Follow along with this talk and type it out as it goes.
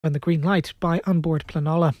and the green light by Onboard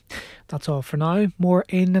Planola. That's all for now. More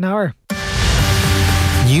in an hour.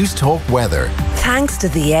 News Talk Weather. Thanks to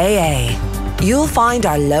the AA. You'll find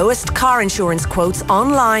our lowest car insurance quotes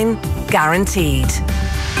online, guaranteed.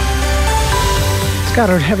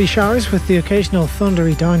 Scattered heavy showers with the occasional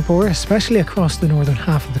thundery downpour, especially across the northern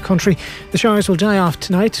half of the country. The showers will die off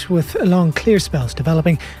tonight with long clear spells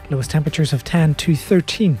developing. Lowest temperatures of 10 to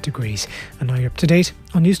 13 degrees. And now you're up to date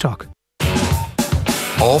on News Talk.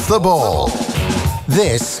 Off the ball.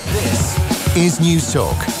 This is News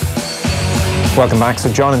Talk. Welcome back.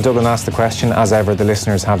 So John in Dublin asked the question. As ever, the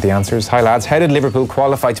listeners have the answers. Hi lads, how did Liverpool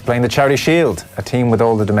qualify to play in the Charity Shield? A team with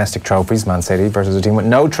all the domestic trophies, Man City, versus a team with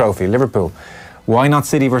no trophy, Liverpool. Why not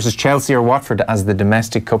City versus Chelsea or Watford as the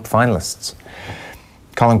domestic cup finalists?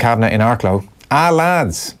 Colin Kavanagh in Arklow.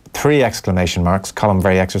 Lads! 3 exclamation marks. Colin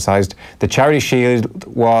very exercised. The Charity Shield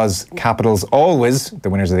was capitals always the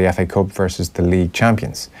winners of the FA Cup versus the league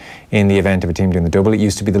champions. In the event of a team doing the double, it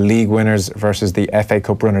used to be the league winners versus the FA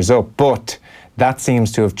Cup runners-up. But that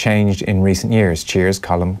seems to have changed in recent years. Cheers,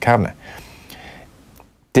 Colin Kavanagh.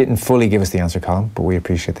 Didn't fully give us the answer, Colin, but we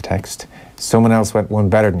appreciate the text. Someone else went one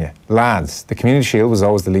better than you. Lads, the Community Shield was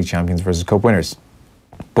always the league champions versus cup winners.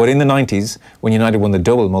 But in the 90s, when United won the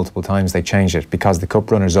double multiple times, they changed it because the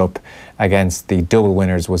cup runners-up against the double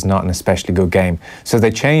winners was not an especially good game. So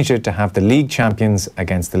they changed it to have the league champions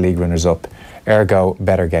against the league runners-up. Ergo,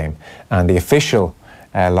 better game. And the official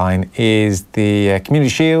line is the Community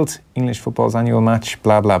Shield, English football's annual match,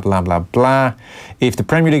 blah, blah, blah, blah, blah. If the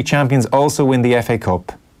Premier League champions also win the FA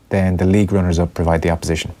Cup, then the league runners-up provide the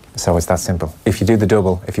opposition. So it's that simple. If you do the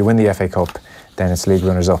double, if you win the FA Cup, then it's league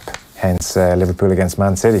runners-up. Hence Liverpool against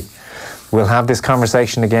Man City. We'll have this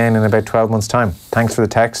conversation again in about 12 months' time. Thanks for the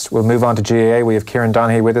text. We'll move on to GAA. We have Kieran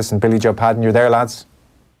Donaghy with us and Billy Joe Padden. You're there, lads?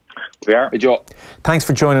 We are. Hey, Joe. Thanks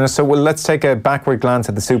for joining us. So let's take a backward glance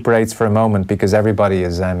at the Super 8s for a moment, because everybody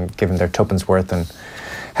is given their tuppence worth and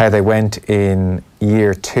how they went in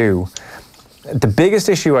year 2. The biggest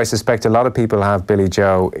issue I suspect a lot of people have, Billy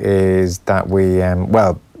Joe, is that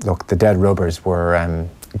look, the dead rubbers were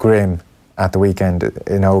grim at the weekend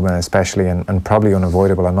in Oban especially, and probably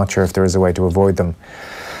unavoidable. I'm not sure if there is a way to avoid them.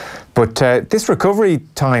 But this recovery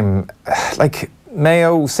time, like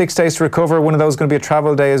Mayo, 6 days to recover, one of those going to be a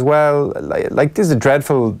travel day as well. Like this is a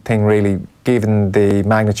dreadful thing really, given the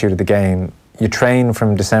magnitude of the game. You train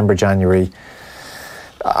from December, January.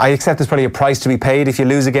 I accept there's probably a price to be paid if you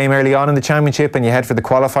lose a game early on in the championship and you head for the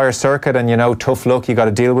qualifier circuit and, you know, tough luck, you got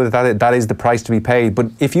to deal with it. That is the price to be paid. But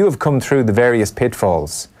if you have come through the various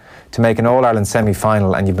pitfalls to make an All-Ireland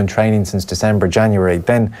semi-final and you've been training since December, January,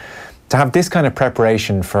 then to have this kind of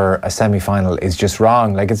preparation for a semi-final is just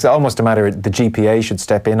wrong. Like, it's almost a matter the GPA should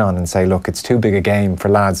step in on and say, look, it's too big a game for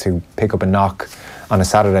lads who pick up a knock on a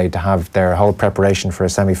Saturday to have their whole preparation for a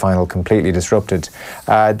semi-final completely disrupted.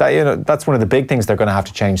 That's one of the big things they're going to have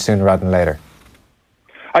to change sooner rather than later.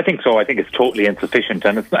 I think so. I think it's totally insufficient.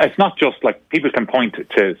 And it's not just like people can point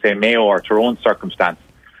to, say, Mayo or to their own circumstance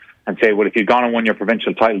and say, well, if you'd gone and won your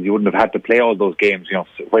provincial title, you wouldn't have had to play all those games, you know,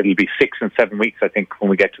 where it'll be 6 and 7 weeks, I think, when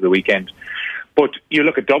we get to the weekend. But you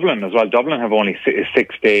look at Dublin as well. Dublin have only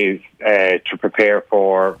 6 days to prepare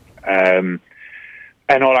for an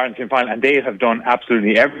All-Ireland semi-final, and they have done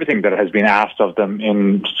absolutely everything that has been asked of them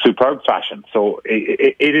in superb fashion. So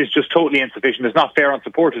it is just totally insufficient. It's not fair on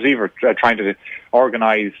supporters either, trying to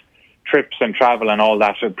organise trips and travel and all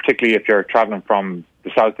that, particularly if you're travelling from the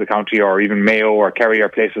south of the county or even Mayo or Kerry or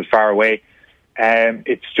places far away.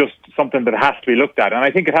 It's just something that has to be looked at. And I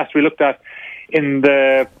think it has to be looked at in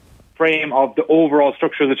the frame of the overall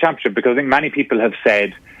structure of the championship, because I think many people have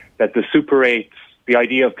said that the Super 8s, the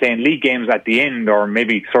idea of playing league games at the end or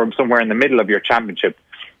maybe sort of somewhere in the middle of your championship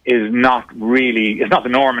is not the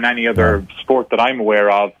norm in any other sport that I'm aware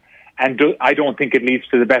of. And I don't think it leads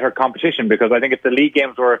to the better competition, because I think if the league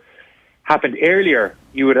games happened earlier,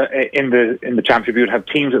 you would in the championship, you would have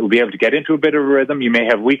teams that would be able to get into a bit of a rhythm. You may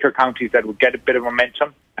have weaker counties that would get a bit of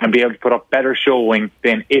momentum and be able to put up better showing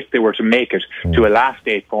than if they were to make it to a last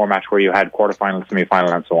 8 format where you had quarterfinal,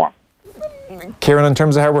 semi-final and so on. Kieran, in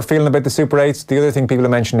terms of how we're feeling about the Super 8s, the other thing people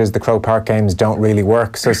have mentioned is the Croke Park games don't really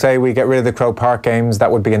work. So say we get rid of the Croke Park games,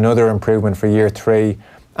 that would be another improvement for year 3.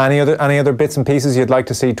 Any other bits and pieces you'd like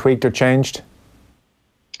to see tweaked or changed?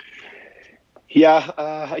 Yeah,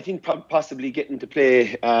 I think possibly getting to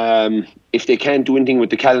play, if they can't do anything with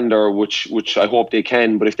the calendar, which I hope they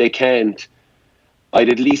can, but if they can't, I'd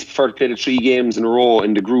at least prefer to play the 3 games in a row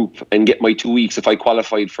in the group and get my 2 weeks if I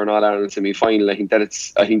qualified for an All-Ireland semi-final. I think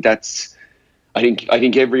that's I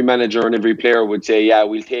think every manager and every player would say, yeah,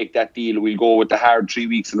 we'll take that deal. We'll go with the hard 3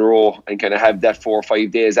 weeks in a row and kind of have that 4 or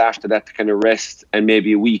 5 days after that to kind of rest, and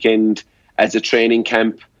maybe a weekend as a training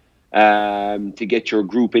camp to get your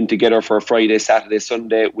group in together for a Friday, Saturday,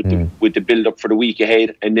 Sunday with the build up for the week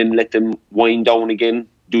ahead, and then let them wind down again,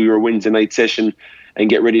 do your Wednesday night session and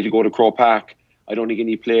get ready to go to Croke Park. I don't think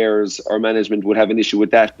any players or management would have an issue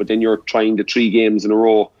with that, but then you're trying the 3 games in a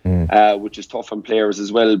row, which is tough on players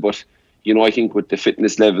as well. But I think with the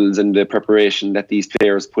fitness levels and the preparation that these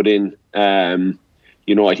players put in, I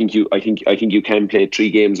think you can play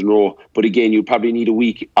 3 games in a row. But again, you probably need a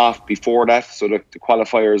week off before that. So the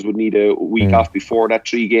qualifiers would need a week off before that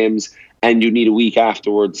 3 games, and you need a week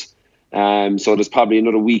afterwards. So there's probably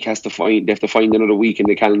another week they have to find another week in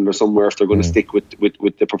the calendar somewhere if they're going to stick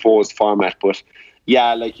with the proposed format. But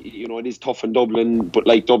yeah, it is tough in Dublin, but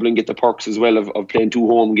Dublin get the perks as well of playing 2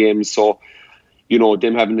 home games. So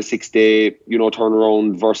them having a 6-day,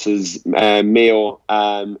 turnaround versus Mayo,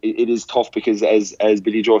 it is tough because as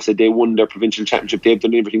Billy Joe said, they won their provincial championship. They've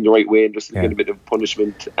done everything the right way and just get a bit of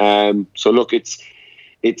punishment. So look,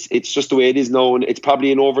 it's just the way it is now, and it's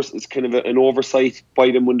probably it's kind of an oversight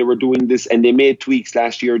by them when they were doing this, and they made tweaks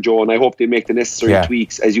last year, Joe, and I hope they make the necessary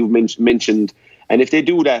tweaks as you've mentioned. And if they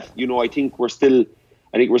do that, I think we're still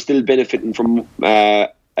benefiting from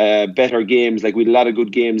better games. Like we had a lot of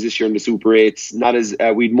good games this year in the Super 8s. Not as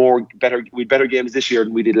we'd better games this year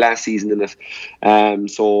than we did last season in it.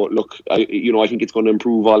 So look, I think it's going to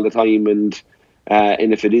improve all the time, and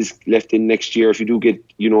if it is left in next year, if you do get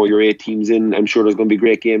your 8 teams in, I'm sure there's going to be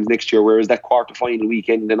great games next year. Whereas that quarter-final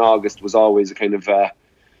weekend in August was always a kind of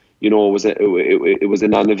it was a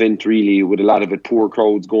non-event really, with a lot of it poor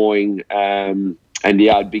crowds going. And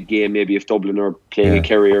the odd big game, maybe if Dublin are playing a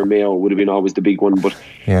Kerry or Mayo, would have been always the big one. But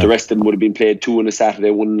the rest of them would have been played 2 on a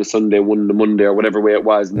Saturday, 1 on a Sunday, 1 on a Monday, or whatever way it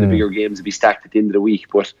was. And the bigger games would be stacked at the end of the week.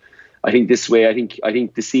 But I think this way, I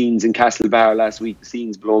think the scenes in Castlebar last week, the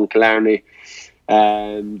scenes below in Killarney,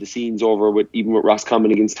 the scenes over with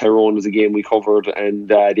Roscommon against Tyrone was a game we covered, and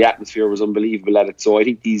the atmosphere was unbelievable at it. So I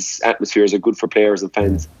think these atmospheres are good for players and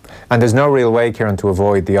fans. And there's no real way, Kieran, to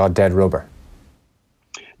avoid the odd dead rubber.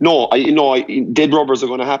 No, dead rubbers are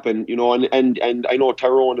going to happen, and I know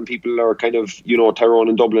Tyrone and people are kind of, Tyrone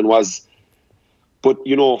and Dublin was, but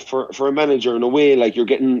for a manager in a way, like you're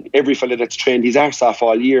getting every fella that's trained his arse off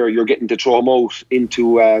all year, you're getting to throw him out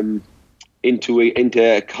into a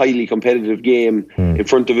highly competitive game in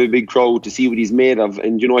front of a big crowd to see what he's made of.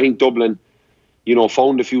 And I think Dublin,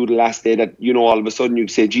 found a few the last day that all of a sudden you'd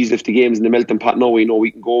say, geez, if the game's in the melting pot now, we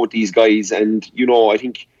can go with these guys. And I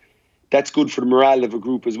think that's good for the morale of a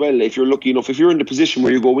group as well. If you're lucky enough, if you're in the position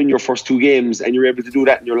where you go win your first 2 games and you're able to do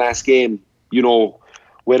that in your last game,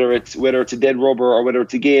 whether it's a dead rubber or whether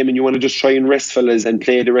it's a game, and you want to just try and rest fellas and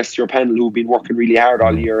play the rest of your panel who've been working really hard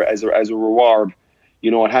all year as a reward,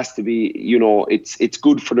 it has to be, it's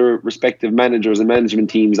good for the respective managers and management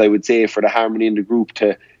teams, I would say, for the harmony in the group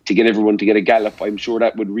to get everyone to get a gallop. I'm sure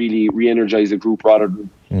that would really re-energise a group rather than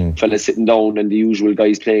fellas sitting down and the usual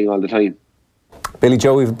guys playing all the time. Billy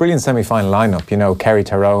Joe, we have a brilliant semi-final lineup, Kerry,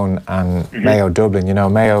 Tyrone and Mayo, Dublin.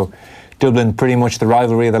 Mayo, Dublin, pretty much the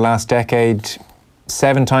rivalry of the last decade.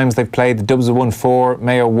 7 times they've played, the Dubs have won 4,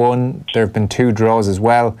 Mayo 1. There have been 2 draws as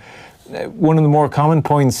well. One of the more common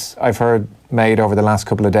points I've heard made over the last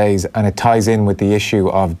couple of days, and it ties in with the issue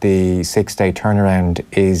of the 6-day turnaround,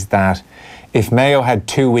 is that if Mayo had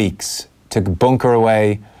 2 weeks to bunker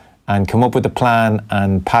away and come up with a plan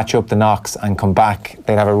and patch up the knocks and come back,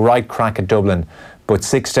 they'd have a right crack at Dublin. But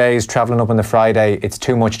 6 days, travelling up on the Friday, it's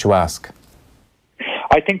too much to ask.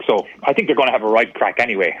 I think so. I think they're going to have a right crack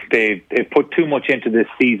anyway. They've put too much into this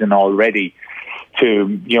season already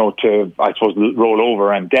to I suppose roll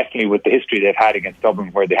over, and definitely with the history they've had against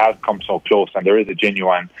Dublin, where they have come so close, and there is a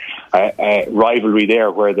genuine rivalry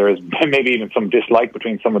there, where there is maybe even some dislike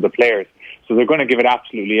between some of the players. So they're going to give it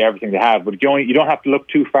absolutely everything they have. But you don't have to look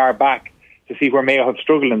too far back to see where Mayo have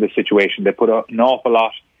struggled in this situation. They put an awful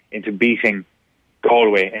lot into beating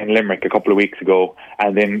Galway in Limerick a couple of weeks ago,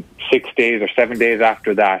 and then 6 days or 7 days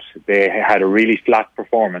after that, they had a really flat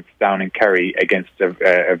performance down in Kerry against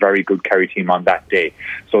a very good Kerry team on that day.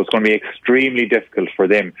 So it's going to be extremely difficult for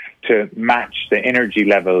them to match the energy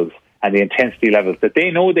levels and the intensity levels that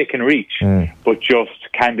they know they can reach, but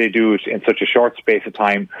just can they do it in such a short space of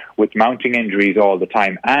time, with mounting injuries all the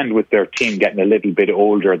time, and with their team getting a little bit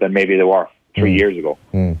older than maybe they were 3 years ago.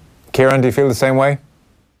 Kieran, do you feel the same way?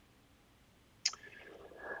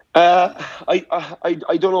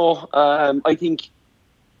 I don't know. I think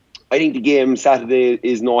the game Saturday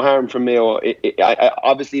is no harm from Mayo.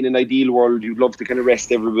 Obviously, in an ideal world, you'd love to kind of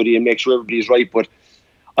rest everybody and make sure everybody is right. But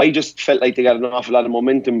I just felt like they got an awful lot of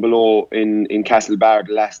momentum below in Castlebar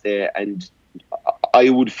the last day, and I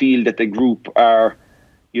would feel that the group are,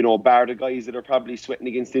 you know, bar the guys that are probably sweating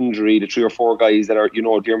against injury, the 3 or 4 guys that are, you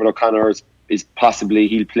know, Diarmuid O'Connor is possibly,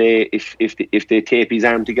 he'll play if they tape his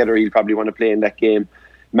arm together, he'll probably want to play in that game.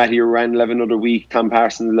 Matty Moran will have another week, Tom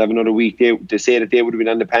Parsons will have another week. They say that they would have been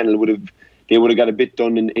on the panel, they would have got a bit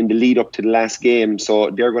done in the lead up to the last game, so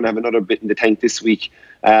they're going to have another bit in the tank this week.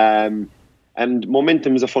 And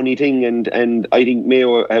momentum is a funny thing, and I think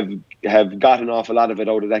Mayo have got an awful lot of it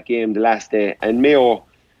out of that game the last day. And Mayo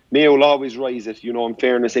will always rise it, you know, in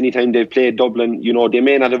fairness. Anytime they've played Dublin, you know, they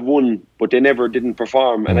may not have won, but they never didn't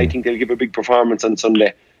perform. And I think they'll give a big performance on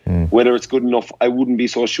Sunday. Whether it's good enough, I wouldn't be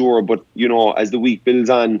so sure. But, you know, as the week builds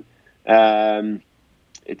on,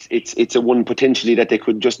 it's a one potentially that they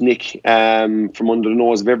could just nick from under the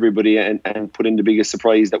nose of everybody and put in the biggest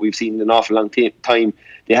surprise that we've seen in an awful long time.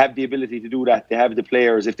 They have the ability to do that. They have the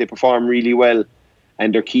players. If they perform really well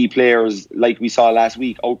and their key players, like we saw last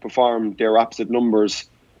week, outperform their opposite numbers,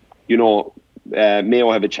 you know,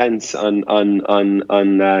 Mayo have a chance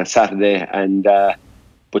on Saturday. And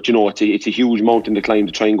but you know, it's a huge mountain to climb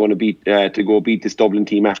to try and beat this Dublin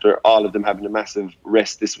team after all of them having a massive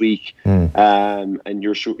rest this week. And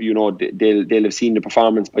you're sure, you know, they'll have seen the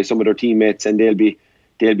performance by some of their teammates, and they'll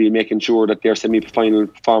be making sure that their semi-final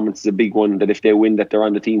performance is a big one, that if they win, that they're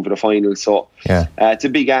on the team for the final. So it's a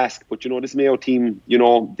big ask, but you know, this Mayo team, you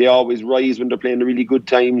know, they always rise when they're playing the really good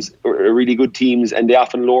times or really good teams, and they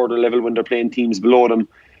often lower their level when they're playing teams below them.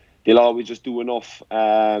 They'll always just do enough.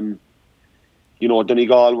 You know,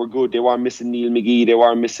 Donaghy were good. They were missing Neil McGee. They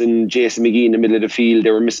were missing Jason McGee in the middle of the field. They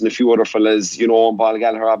were missing a few other fellas. You know, Ball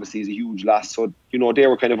Gallagher obviously is a huge loss. So, you know, they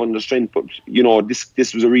were kind of under strength. But, you know,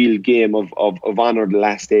 this was a real game of honour the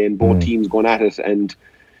last day, and both teams going at it. And,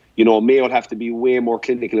 you know, Mayo will have to be way more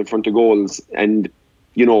clinical in front of goals. And,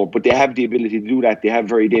 you know, but they have the ability to do that. They have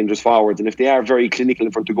very dangerous forwards. And if they are very clinical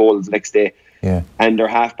in front of goals the next day, and their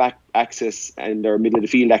half-back access and their middle of the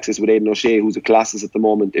field access with Aidan O'Shea, who's a colossus at the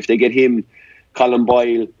moment, if they get him, Colin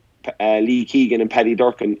Boyle, Lee Keegan and Paddy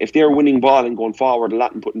Durkin, if they're winning ball and going forward a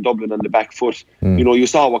lot and putting Dublin on the back foot, you know, you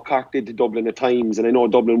saw what Cork did to Dublin at times, and I know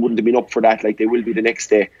Dublin wouldn't have been up for that like they will be the next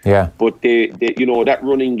day. But they you know, that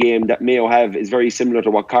running game that Mayo have is very similar to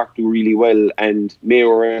what Cork do really well, and Mayo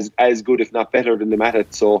are as good, if not better, than them at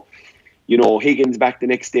it. So, you know, Higgins back the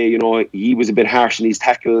next day, you know, he was a bit harsh in his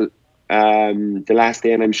tackle the last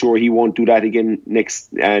day, and I'm sure he won't do that again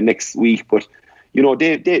next week. But you know,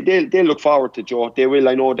 they look forward to Joe. They will.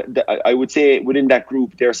 I know that I would say within that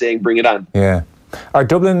group, they're saying bring it on. Yeah. Are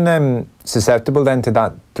Dublin susceptible then to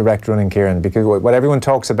that direct running, Kieran? Because what everyone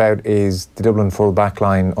talks about is the Dublin full back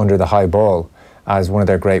line under the high ball as one of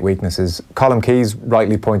their great weaknesses. Colm Keys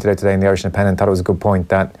rightly pointed out today in the Irish Independent, thought it was a good point,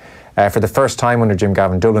 that for the first time under Jim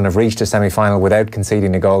Gavin, Dublin have reached a semi-final without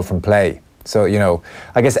conceding a goal from play. So, you know,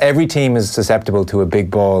 I guess every team is susceptible to a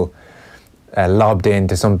big ball lobbed in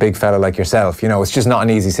to some big fella like yourself. You know, it's just not an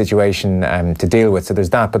easy situation to deal with, so there's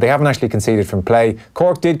that. But they haven't actually conceded from play.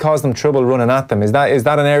 Cork did cause them trouble running at them. Is that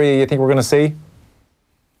an area you think we're going to see?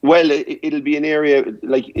 Well, it'll be an area,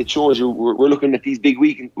 like, it shows you we're looking at these big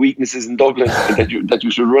weaknesses in Dublin that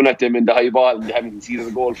you should run at them in the high ball, and they haven't conceded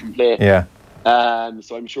a goal from play.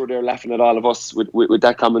 So I'm sure they're laughing at all of us with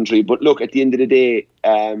that commentary. But look, at the end of the day,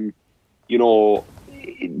 you know,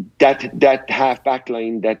 that half back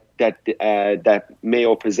line that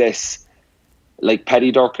Mayo possess, like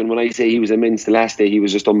Paddy Durkin, when I say he was immense the last day, he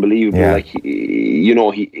was just unbelievable. Like, you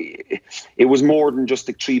know, it was more than just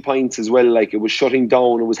the 3 points as well. Like, it was shutting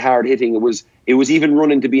down, it was hard hitting, it was even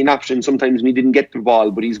running to be an option sometimes when he didn't get the ball,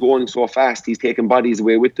 but he's going so fast, he's taking bodies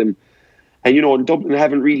away with them. And you know, Dublin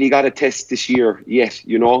haven't really got a test this year yet,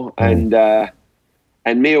 you know,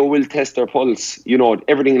 and Mayo will test their pulse. You know,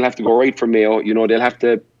 everything will have to go right for Mayo. You know, they'll have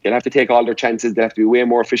to take all their chances. They have to be way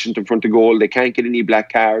more efficient in front of goal. They can't get any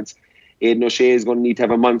black cards. Aidan O'Shea is going to need to have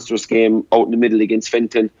a monstrous game out in the middle against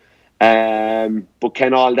Fenton. But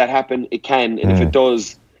can all that happen? It can, and if it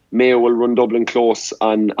does, Mayo will run Dublin close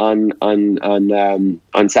on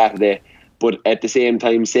Saturday. But at the same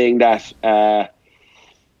time, saying that,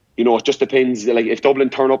 you know, it just depends. Like, if Dublin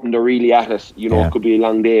turn up and they're really at it, you know, it could be a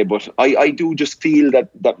long day. But I do just feel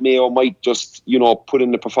that Mayo might just, you know, put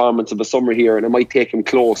in the performance of a summer here, and it might take them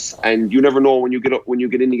close. And you never know when you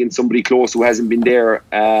get in against somebody close who hasn't been there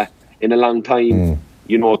in a long time.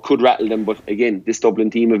 You know, it could rattle them. But again, this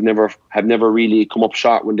Dublin team have never really come up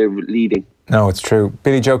short when they're leading. No, it's true.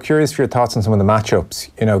 Billy Joe, curious for your thoughts on some of the matchups,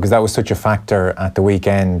 because that was such a factor at the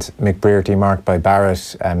weekend. Mick Brearty marked by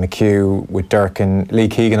Barrett, McHugh with Durkin, Lee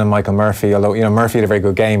Keegan and Michael Murphy, although, Murphy had a very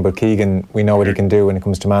good game, but Keegan, we know what he can do when it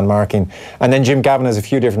comes to man marking. And then Jim Gavin has a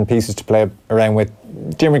few different pieces to play around with.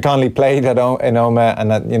 Jimmy Connolly played in Oma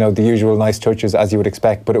and that, the usual nice touches as you would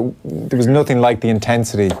expect, but there was nothing like the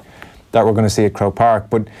intensity that we're going to see at Croke Park.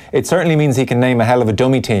 But it certainly means he can name a hell of a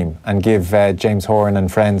dummy team and give James Horan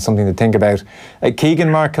and friends something to think about. Keegan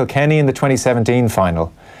marked Kilkenny in the 2017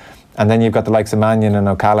 final, and then you've got the likes of Mannion and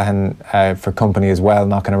O'Callaghan for company as well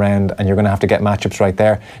knocking around, and you're going to have to get matchups right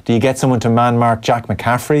there. Do you get someone to man mark Jack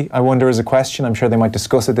McCaffrey, I wonder, is a question. I'm sure they might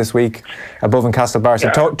discuss it this week above in Castlebar. So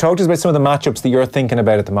talk to us about some of the matchups that you're thinking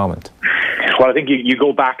about at the moment. Well, I think you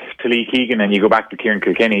go back to Lee Keegan and you go back to Kieran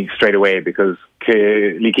Kilkenny straight away, because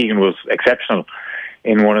Lee Keegan was exceptional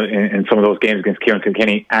in some of those games against Kieran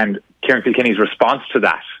Kilkenny, and Kieran Kilkenny's response to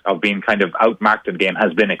that, of being kind of outmarked in the game,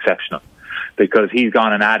 has been exceptional, because he's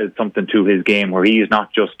gone and added something to his game where he is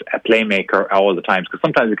not just a playmaker all the time, because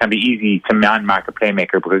sometimes it can be easy to man-mark a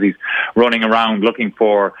playmaker because he's running around looking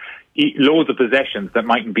for loads of possessions that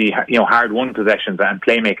mightn't be hard-won possessions and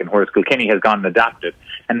playmaking, whereas Kilkenny has gone and adapted,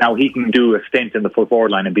 and now he can do a stint in the full forward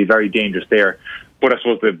line and be very dangerous there. But I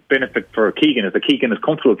suppose the benefit for Keegan is that Keegan is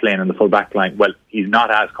comfortable playing in the full back line. Well, he's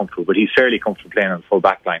not as comfortable, but he's fairly comfortable playing in the full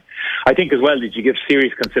back line. I think as well that you give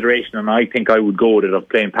serious consideration, and I think I would go with it, of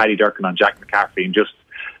playing Paddy Durkin on Jack McCaffrey and just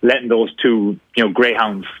letting those two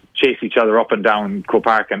greyhounds chase each other up and down Croke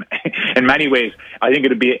Park. And in many ways, I think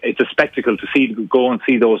it's a spectacle to go and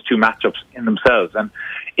see those two matchups in themselves. And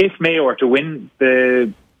if Mayo are to win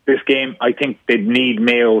this game, I think they'd need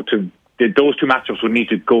Mayo to. Those two matchups would need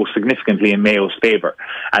to go significantly in Mayo's favour,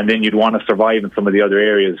 and then you'd want to survive in some of the other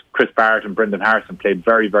areas. Chris Barrett and Brendan Harrison played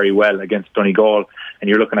very, very well against Donegal, and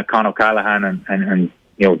you're looking at Con O'Callaghan and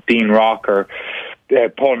Dean Rock or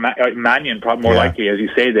Paul Mannion, probably more likely, as you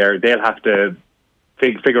say there. They'll have to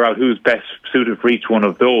figure out who's best suited for each one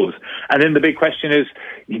of those. And then the big question is,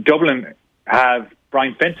 Dublin have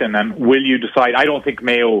Brian Fenton, and will you decide? I don't think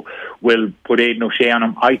Mayo will put Aidan O'Shea on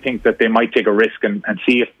him. I think that they might take a risk and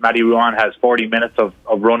see if Matty Ruan has 40 minutes of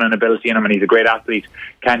running ability in him, and he's a great athlete.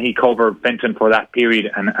 Can he cover Fenton for that period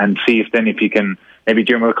and see if he can, maybe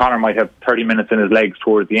Jeremy O'Connor might have 30 minutes in his legs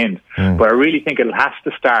towards the end. But I really think it'll have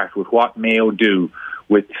to start with what Mayo do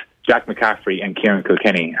with Jack McCaffrey and Kieran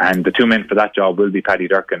Kilkenny, and the two men for that job will be Paddy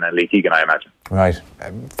Durkin and Lee Keegan, I imagine. Right.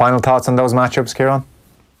 Final thoughts on those matchups, Kieran?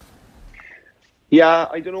 Yeah,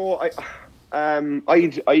 I don't know.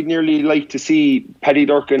 I'd nearly like to see Paddy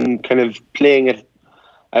Durkin kind of playing it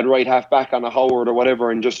at right half back on a Howard or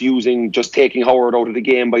whatever, and just taking Howard out of the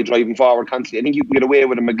game by driving forward constantly. I think you can get away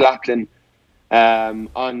with a McLaughlin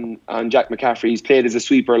on Jack McCaffrey. He's played as a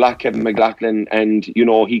sweeper like Kevin McLaughlin, and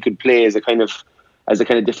he could play as a kind of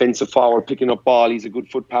defensive forward, picking up ball. He's a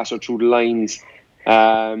good foot passer through the lines,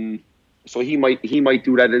 so he might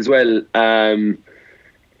do that as well.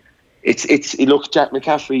 Look, Jack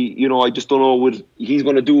McCaffrey, I just don't know he's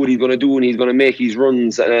going to do what he's going to do, and he's going to make his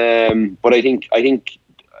runs. But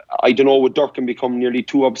I don't know, would Durkin become nearly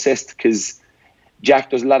too obsessed, because Jack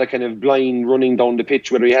does a lot of kind of blind running down the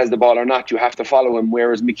pitch, whether he has the ball or not. You have to follow him,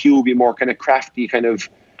 whereas McHugh be more kind of crafty, kind of.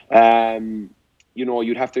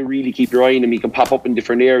 You'd have to really keep your eye on him. He can pop up in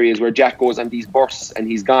different areas, where Jack goes on these bursts and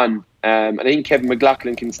he's gone. And I think Kevin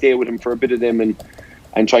McLaughlin can stay with him for a bit of them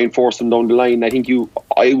and try and force them down the line. I think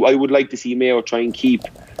I would like to see Mayo try and keep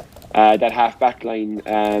that half back line,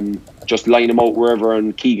 just line them out wherever,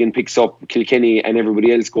 and Keegan picks up Kilkenny and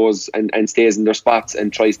everybody else goes and stays in their spots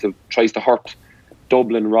and tries to hurt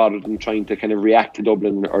Dublin rather than trying to kind of react to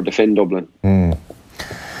Dublin or defend Dublin.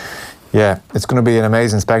 Yeah, it's going to be an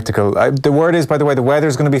amazing spectacle. The word is, by the way, the weather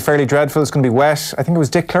is going to be fairly dreadful. It's going to be wet. I think it was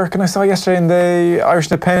Dick Clerkin I saw yesterday in the Irish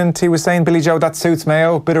Independent. He was saying, Billy Joe, that suits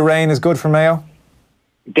Mayo. Bit of rain is good for Mayo.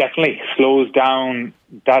 Definitely slows down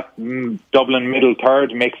that Dublin middle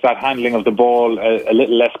third, makes that handling of the ball a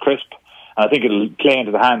little less crisp. And I think it'll play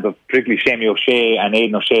into the hands of particularly Shamie O'Shea and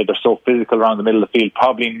Aidan O'Shea. They're so physical around the middle of the field,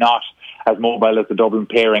 probably not as mobile as the Dublin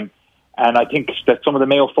pairing. And I think that some of the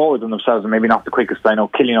Mayo forwards in themselves are maybe not the quickest. I know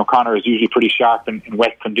Cillian O'Connor is usually pretty sharp in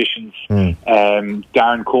wet conditions.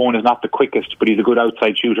 Darren Cohen is not the quickest, but he's a good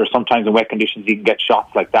outside shooter. Sometimes in wet conditions he can get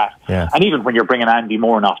shots like that. Yeah. And even when you're bringing Andy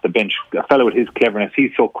Moran off the bench, a fellow with his cleverness,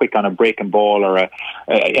 he's so quick on a breaking ball or a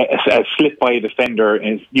slip by a defender,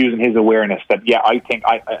 is using his awareness that, I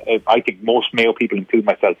think most Mayo people, including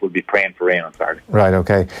myself, will be praying for rain on Saturday. Right,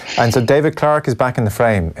 okay. And so David Clarke is back in the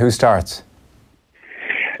frame. Who starts?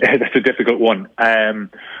 That's a difficult one.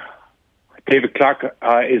 David Clarke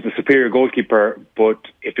is the superior goalkeeper, but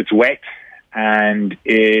if it's wet and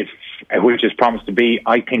which is promised to be,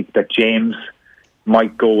 I think that James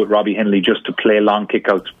might go with Robbie Hindley just to play long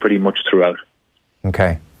kickouts pretty much throughout.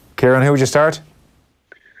 Okay. Kieran, who would you start?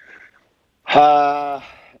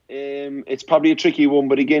 It's probably a tricky one,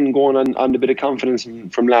 but again, going on the bit of confidence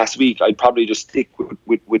from last week, I'd probably just stick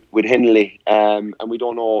with Hindley. And we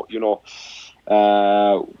don't know,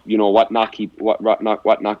 what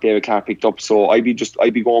knock David Clark picked up. So I'd be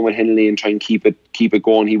going with Hindley and try and keep it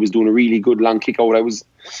going. He was doing a really good long kick out.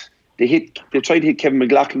 They tried to hit Kevin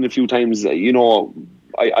McLaughlin a few times.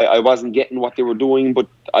 I wasn't getting what they were doing, but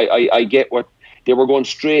I get what they were going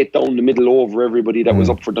straight down the middle over everybody that was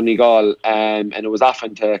up for Donegal, and it was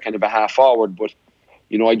often to kind of a half forward. But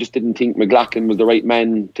I just didn't think McLaughlin was the right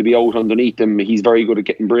man to be out underneath him. He's very good at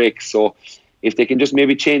getting breaks. So if they can just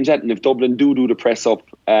maybe change that, and if Dublin do the press up,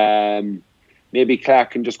 maybe Clark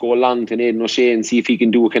can just go along to Aidan O'Shea and see if he can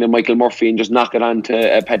do a kind of Michael Murphy and just knock it on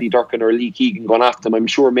to Paddy Durkin or Lee Keegan going after him. I'm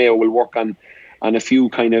sure Mayo will work on a few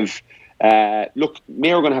kind of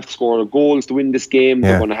Mayo are going to have to score goals to win this game.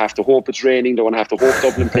 They're going to have to hope it's raining. They're going to have to hope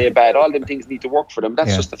Dublin play bad. All them things need to work for them.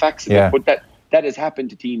 That's just the facts of it. But that has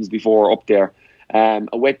happened to teams before up there. A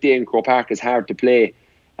wet day in Croke Park is hard to play.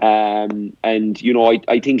 And I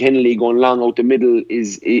think Hennelly going long out the middle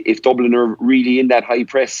is, if Dublin are really in that high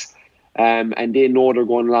press, and they know they're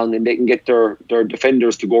going long and they can get their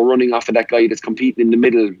defenders to go running off of that guy that's competing in the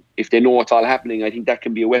middle, if they know what's all happening, I think that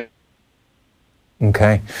can be a weapon.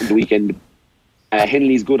 Okay. The weekend.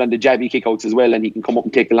 Hennelly's good on the jabby kickouts as well, and he can come up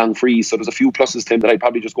and take the long frees. So there's a few pluses to him that I'd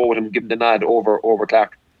probably just go with him and give him the nod over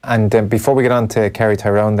Clark. And before we get on to Kerry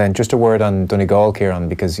Tyrone, then just a word on Donegal, Kieran,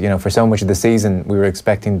 because for so much of the season we were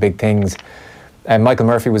expecting big things. Michael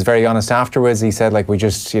Murphy was very honest afterwards. He said, we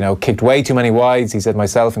just kicked way too many wides. He said,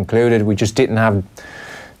 myself included, we just didn't have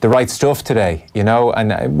the right stuff today,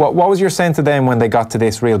 And what was your sense of them when they got to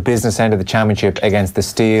this real business end of the championship against the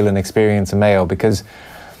steel and experience of Mayo? Because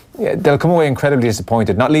they'll come away incredibly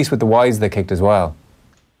disappointed, not least with the wides they kicked as well.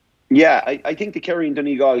 Yeah, I think the Kerry and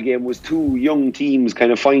Donegal game was two young teams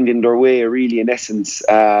kind of finding their way, really, in essence.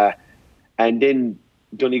 And then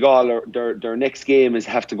Donegal, their next game is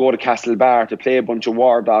have to go to Castlebar to play a bunch of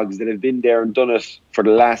war dogs that have been there and done it for the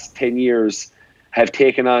last 10 years, have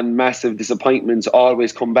taken on massive disappointments,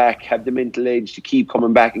 always come back, have the mental edge to keep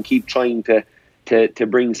coming back and keep trying to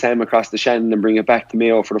bring Sam across the Shannon and bring it back to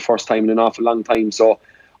Mayo for the first time in an awful long time. So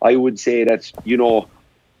I would say that,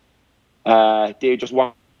 they just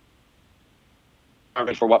want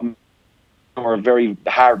for what are a very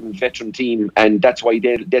hardened veteran team, and that's why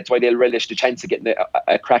they'll relish the chance of getting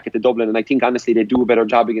a crack at the Dublin. And I think honestly they do a better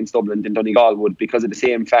job against Dublin than Donegal would, because of the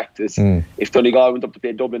same fact as if Donegal went up to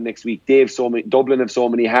play Dublin next week, Dublin have so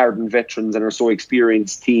many hardened veterans and are so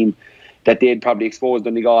experienced team that they'd probably expose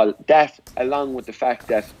Donegal. That, along with the fact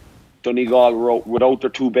that Donegal were without their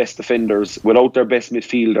two best defenders, without their best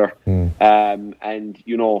midfielder, and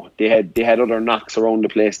they had other knocks around the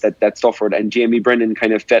place that suffered. And Jamie Brennan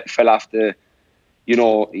kind of fell off the,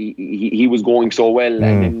 he was going so well,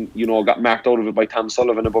 and then got marked out of it by Tom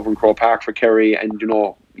Sullivan above in Croke Park for Kerry, and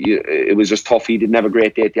it was just tough. He didn't have a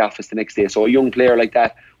great day at the office the next day. So a young player like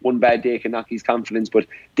that, one bad day can knock his confidence, but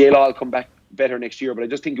they'll all come back better next year. But I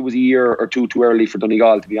just think it was a year or two too early for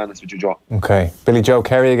Donegal, to be honest with you, Joe. Okay. Billy Joe,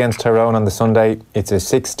 Kerry against Tyrone on the Sunday. It's a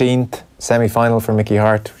 16th semi-final for Mickey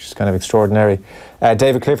Hart, which is kind of extraordinary.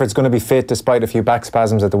 David Clifford's going to be fit despite a few back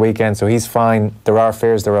spasms at the weekend, so he's fine. There are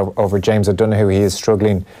fears there over James O'Donoghue. He is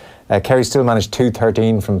struggling. Kerry still managed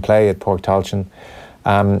 2-13 from play at Port Talchin.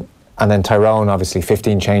 And then Tyrone, obviously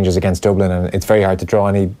 15 changes against Dublin, and it's very hard to draw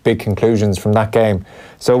any big conclusions from that game.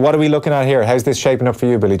 So what are we looking at here? How's this shaping up for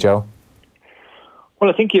you, Billy Joe? Well,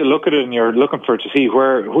 I think you look at it and you're looking for to see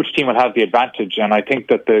which team will have the advantage, and I think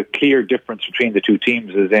that the clear difference between the two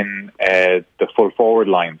teams is in the full forward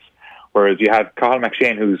lines. Whereas you have Cathal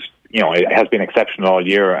McShane, who's has been exceptional all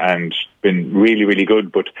year and been really, really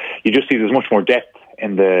good, but you just see there's much more depth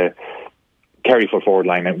in the Kerry full forward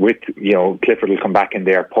line, and with Clifford will come back in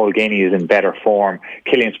there. Paul Ganey is in better form.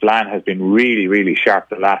 Killian Spillane has been really, really sharp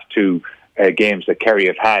the last two games that Kerry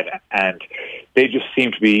have had, and they just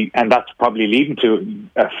seem to be, and that's probably leading to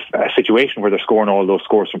a situation where they're scoring all those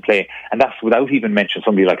scores from play, and that's without even mentioning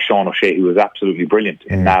somebody like Sean O'Shea, who was absolutely brilliant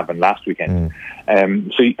in Navan last weekend.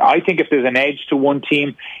 So I think if there's an edge to one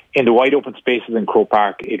team in the wide open spaces in Croke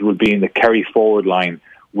Park, it will be in the Kerry forward line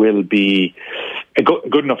will be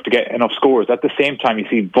good enough to get enough scores. At the same time, you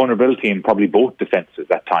see vulnerability in probably both defences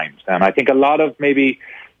at times, and I think a lot of maybe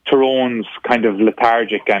Tyrone's kind of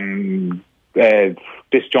lethargic and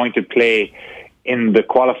disjointed play in the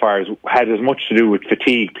qualifiers had as much to do with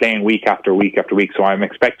fatigue, playing week after week after week. So I'm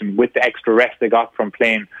expecting, with the extra rest they got from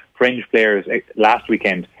playing fringe players last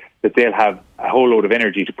weekend, that they'll have a whole load of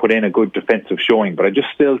energy to put in a good defensive showing. But I just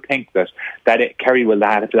still think that Kerry will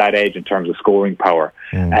have that edge in terms of scoring power.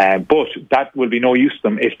 But that will be no use to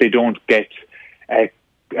them if they don't get a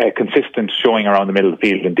consistent showing around the middle of the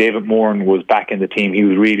field. And David Moran was back in the team. He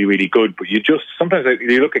was really, really good. But sometimes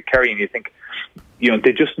you look at Kerry and you think,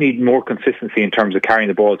 they just need more consistency in terms of carrying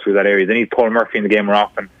the ball through that area. They need Paul Murphy in the game more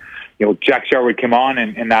often. Jack Sherwood came on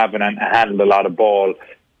in Navan and handled a lot of ball.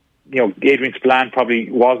 Adrian Spillane probably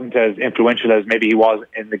wasn't as influential as maybe he was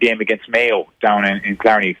in the game against Mayo down in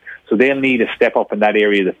Clarny. So they'll need a step up in that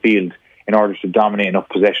area of the field in order to dominate enough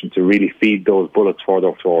possession to really feed those bullets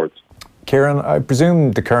further forwards. Kieran, I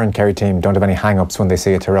presume the current Kerry team don't have any hang-ups when they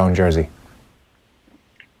see a Tyrone jersey?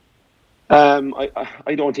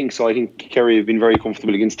 I don't think so. I think Kerry have been very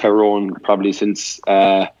comfortable against Tyrone probably since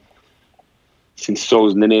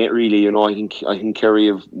 2008, really. I think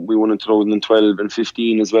Kerry we won in 2012 and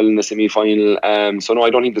 15 as well in the semi-final. So no, I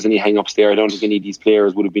don't think there's any hang-ups there. I don't think any of these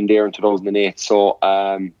players would have been there in 2008. So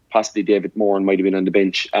possibly David Moran might have been on the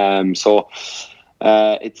bench.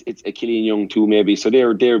 It's a Killian Young too, maybe. So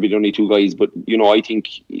they're be the only two guys. But I think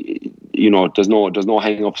there's no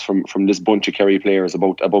hang-ups from this bunch of Kerry players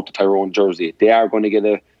about the Tyrone jersey. They are going to get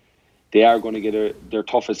their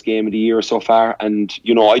toughest game of the year so far, and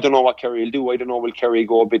I don't know what Kerry will do. I don't know, will Kerry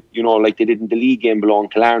go a bit like they did in the league game below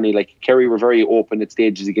Killarney? Like Kerry were very open at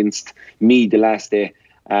stages against Meath the last day.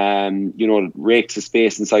 Rakes the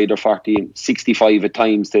space inside their 40, 65 at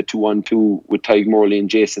times to 2-on-2 with Tyg Morley and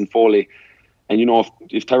Jason Foley. And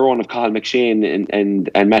if Tyrone have Cathal McShane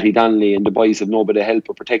and Matty Donnelly and the boys have no bit of help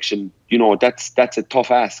or protection, that's a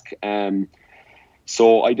tough ask.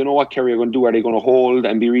 So I don't know what Kerry are going to do. Are they going to hold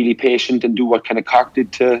and be really patient and do what kind of Cork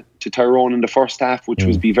did to Tyrone in the first half, which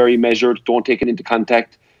was be very measured, don't take it into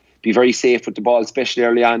contact, be very safe with the ball, especially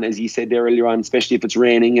early on, as you said there earlier on, especially if it's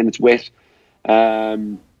raining and it's wet.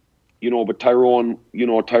 But Tyrone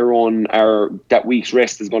are, that week's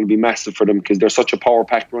rest is going to be massive for them because they're such a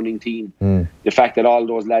power-packed running team. The fact that all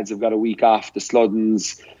those lads have got a week off, the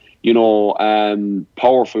Sluddens,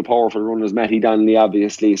 powerful runners, Matty Donnelly,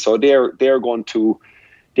 obviously. So they're going to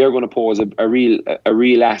pose a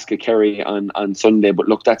real ask of Kerry on Sunday. But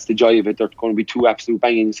look, that's the joy of it. They're going to be two absolute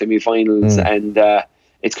banging semi-finals, and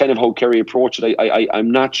it's kind of how Kerry approach it.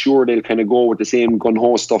 I'm not sure they'll kind of go with the same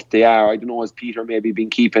gun-ho stuff they are. I don't know, has Peter maybe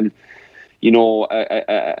been keeping,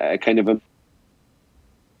 a kind of a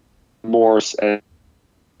more.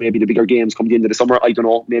 Maybe the bigger games come the end of the summer. I don't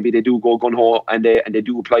know. Maybe they do go gun-ho and they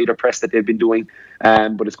do apply their press that they've been doing.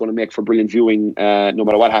 But it's going to make for brilliant viewing no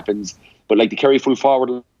matter what happens. But like the Kerry full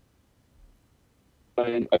forward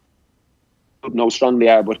line, I don't know how strong they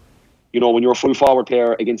are. But, when you're a full forward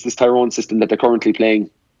player against this Tyrone system that they're currently playing,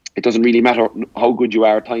 it doesn't really matter how good you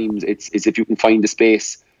are at times. It's if you can find the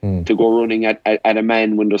space to go running at a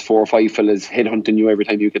man when there's 4 or 5 fellas headhunting you every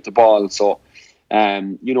time you get the ball. So,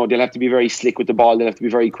 they'll have to be very slick with the ball. They'll have to be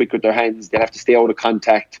very quick with their hands. They'll have to stay out of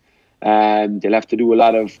contact. They'll have to do a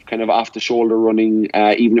lot of kind of off-the-shoulder running,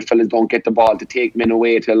 even if fellas don't get the ball, to take men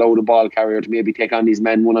away, to allow the ball carrier to maybe take on these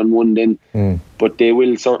men one-on-one then. But they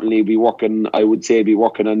will certainly be working, I would say,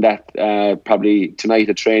 on that probably tonight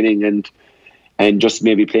at training and just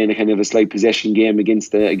maybe playing a kind of a slight possession game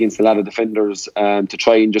against a lot of defenders to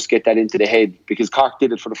try and just get that into the head. Because Cork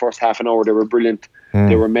did it for the first half an hour. They were brilliant.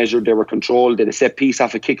 They were measured. They were controlled. They had a set piece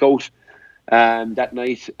off a kick out that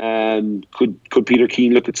night. Could Peter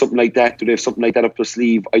Keane look at something like that? Do they have something like that up their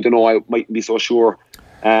sleeve? I don't know. I mightn't be so sure.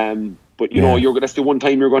 But that's the one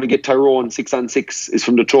time you're going to get Tyrone 6-on-6 is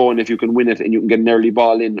from the throw, and if you can win it and you can get an early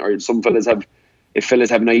ball in, or some fellas have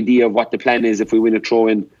an idea of what the plan is if we win a throw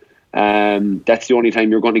in. That's the only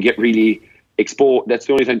time you're going to get really exposed. That's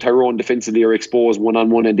the only time Tyrone defensively are exposed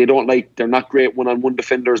one-on-one, and they're not great one-on-one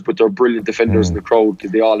defenders, but they're brilliant defenders in the crowd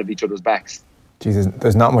because they all have each other's backs. Jesus,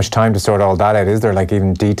 there's not much time to sort all that out, is there? Like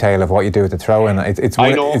even detail of what you do with the throw in. It's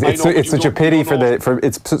such a pity for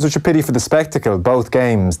the spectacle, both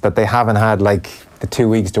games, that they haven't had like the 2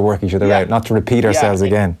 weeks to work each other out, not to repeat ourselves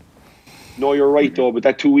again. No, you're right though, but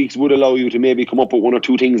that 2 weeks would allow you to maybe come up with 1 or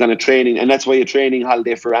 2 things on a training, and that's why a training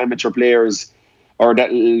holiday for amateur players, or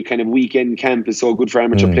that little kind of weekend camp, is so good for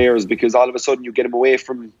amateur players, because all of a sudden you get them away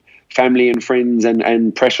from family and friends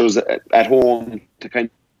and pressures at home to kind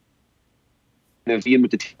of be in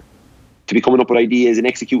with the team, to be coming up with ideas and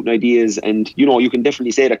executing ideas. And you can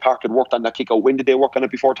definitely say that Cork had worked on that kick out. When did they work on it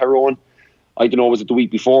before Tyrone? I don't know, was it the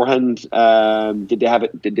week beforehand? Did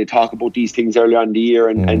they talk about these things earlier on in the year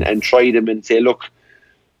and try them and say, look,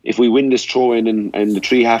 if we win this throw-in and the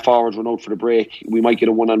 3 half-hours run out for the break, we might get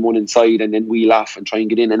a one-on-one inside and then wheel off and try and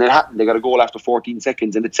get in. And it happened. They got a goal after 14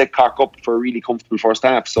 seconds and it set Cork up for a really comfortable first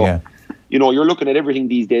half. So, you know, you're looking at everything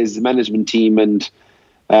these days, the management team, and,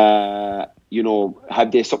 you know,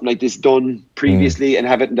 have they something like this done previously and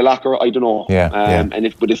have it in the locker? I don't know. And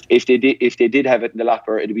if they did have it in the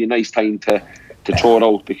locker, it'd be a nice time to throw it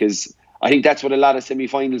out, because I think that's what a lot of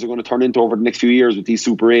semi-finals are going to turn into over the next few years with these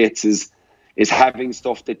Super 8s is having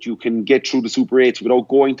stuff that you can get through the Super 8s without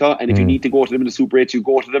going to. And if you need to go to them in the Super 8s, you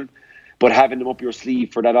go to them. But having them up your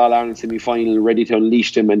sleeve for that All-Ireland semi-final, ready to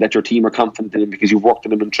unleash them, and that your team are confident in them because you've worked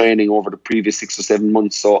on them in training over the previous 6 or 7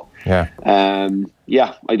 months. So, it'll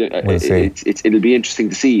be interesting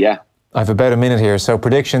to see, I have about a minute here. So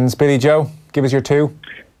predictions, Billy Joe, give us your 2.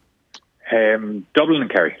 Dublin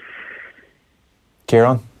and Kerry.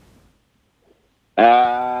 Kieran?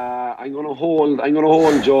 I'm gonna hold,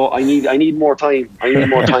 Joe. I need more time. That's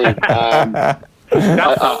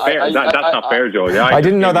not fair. That's not fair, Joe. I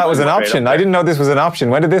didn't know that was an option. I didn't know this was an option.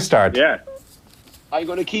 When did this start? Yeah. I'm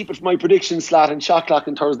going to keep it for my prediction slot and shot clock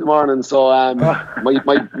on Thursday morning. So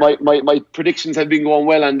my predictions have been going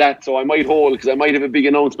well on that. So I might hold, because I might have a big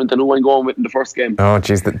announcement on who I'm going with in the first game. Oh,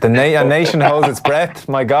 jeez. A nation holds its breath.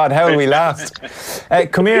 My God, how will we last?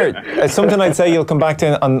 Come here. Something I'd say you'll come back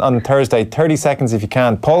to on Thursday. 30 seconds if you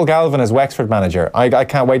can. Paul Galvin as Wexford manager. I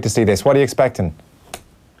can't wait to see this. What are you expecting?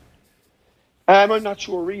 I'm not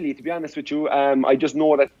sure, really, to be honest with you. I just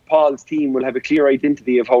know that Paul's team will have a clear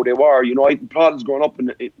identity of how they were. You know, Paul's grown up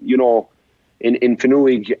in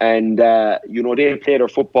Fenugreek, and they play their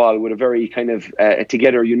football with a very kind of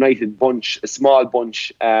together, united bunch, a small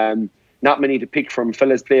bunch. Not many to pick from.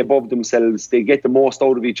 Fellas play above themselves. They get the most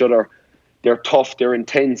out of each other. They're tough. They're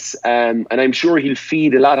intense, and I'm sure he'll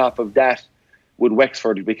feed a lot off of that with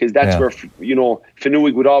Wexford, because that's where,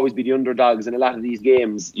 Fenugreek would always be the underdogs in a lot of these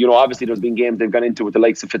games. You know, obviously there's been games they've gone into with the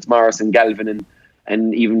likes of Fitzmaurice and Galvin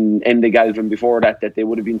and even Enda Galvin before that they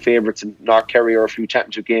would have been favourites in North Kerry or a few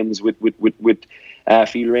championship games with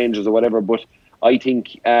Field Rangers or whatever. But I think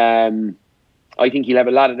he'll have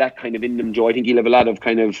a lot of that kind of in them, Joe. I think he'll have a lot of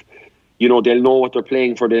kind of, they'll know what they're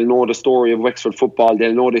playing for. They'll know the story of Wexford football.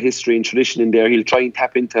 They'll know the history and tradition in there. He'll try and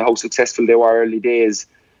tap into how successful they were early days,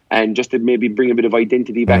 and just to maybe bring a bit of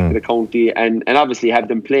identity back to the county, and obviously have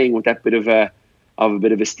them playing with that bit of a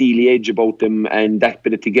steely edge about them, and that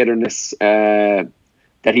bit of togetherness that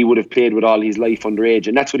he would have played with all his life underage.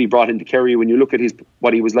 And that's what he brought into Kerry. When you look at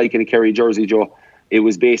what he was like in a Kerry jersey, Joe, it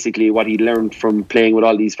was basically what he learned from playing with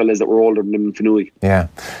all these fellas that were older than him in Fenugreek. Yeah.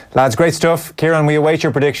 Lads, great stuff. Kieran, we await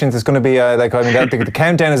your predictions. It's going to be the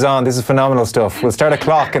countdown is on. This is phenomenal stuff. We'll start a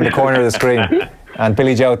clock in the corner of the screen. And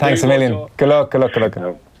Billy Joe, thanks a million. Joe. Good luck.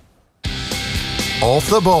 No. Off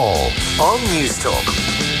the Ball on News Talk.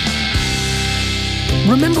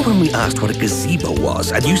 Remember when we asked what a gazebo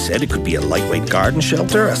was, and you said it could be a lightweight garden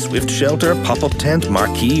shelter, a swift shelter, pop-up tent,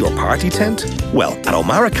 marquee or party tent? Well, at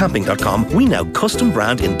omaracamping.com, we now custom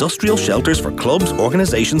brand industrial shelters for clubs,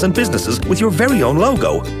 organisations and businesses with your very own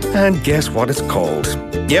logo. And guess what it's called?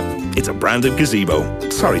 Yep, it's a branded gazebo.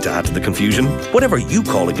 Sorry to add to the confusion. Whatever you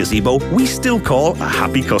call a gazebo, we still call a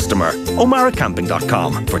happy customer.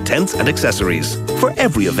 omaracamping.com for tents and accessories. For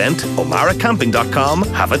every event, omaracamping.com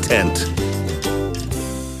have a tent.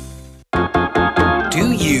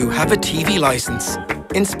 Do you have a TV licence?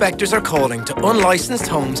 Inspectors are calling to unlicensed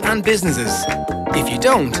homes and businesses. If you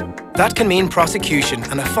don't, that can mean prosecution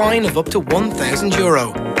and a fine of up to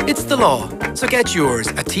 €1,000. It's the law, so get yours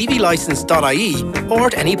at tvlicence.ie or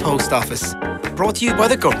at any post office. Brought to you by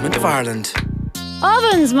the Government of Ireland.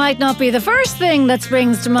 Ovens might not be the first thing that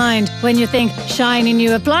springs to mind when you think shiny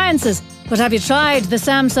new appliances. But have you tried the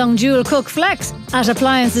Samsung Dual Cook Flex at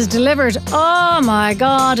Appliances Delivered? Oh my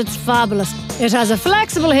God, it's fabulous. It has a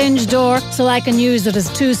flexible hinge door, so I can use it as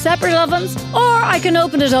 2 separate ovens, or I can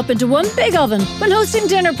open it up into one big oven when hosting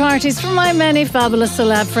dinner parties for my many fabulous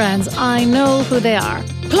celeb friends. I know who they are.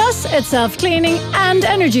 Plus, it's self-cleaning and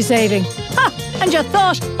energy saving. Ha! And you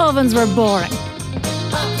thought ovens were boring.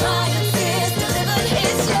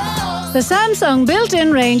 The Samsung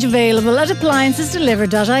built-in range available at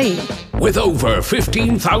appliancesdelivered.ie. With over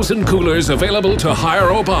 15,000 coolers available to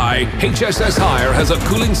hire or buy, HSS Hire has a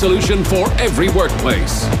cooling solution for every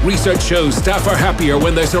workplace. Research shows staff are happier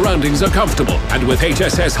when their surroundings are comfortable. And with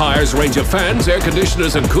HSS Hire's range of fans, air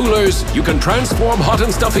conditioners and coolers, you can transform hot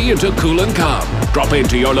and stuffy into cool and calm. Drop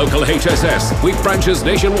into your local HSS. We've branches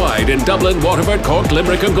nationwide in Dublin, Waterford, Cork,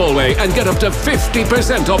 Limerick and Galway, and get up to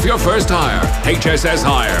 50% off your first hire. HSS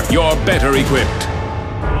Hire, you're better equipped.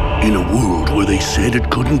 In a world where they said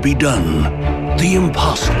it couldn't be done, the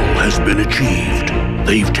impossible has been achieved.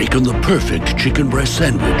 They've taken the perfect chicken breast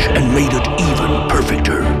sandwich and made it even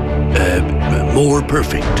perfecter. More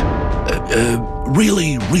perfect.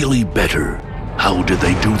 Really, really better. How did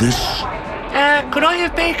they do this? Could I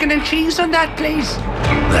have bacon and cheese on that, please?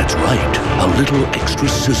 That's right. A little extra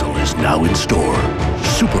sizzle is now in store.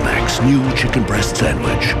 Supermac's new chicken breast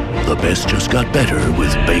sandwich. The best just got better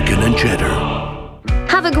with bacon and cheddar.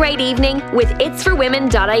 Have a great evening with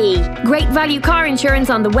itsforwomen.ie. Great value car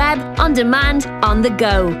insurance on the web, on demand, on the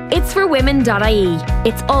go. Itsforwomen.ie.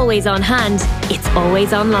 It's always on hand. It's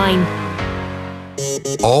always online.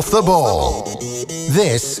 Off the ball.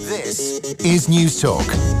 This is News Talk.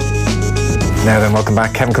 Now then, welcome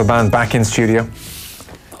back. Kevin Kilbane back in studio.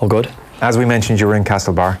 All good. As we mentioned, you were in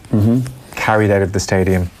Castlebar, carried out of the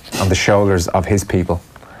stadium on the shoulders of his people.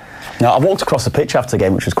 Now, I walked across the pitch after the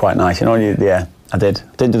game, which was quite nice. You know, yeah, I did.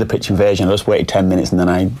 I didn't do the pitch invasion. I just waited 10 minutes and then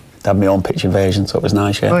I had my own pitch invasion, so it was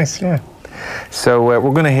nice, yeah. Nice, yeah. So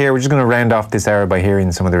we're just going to round off this hour by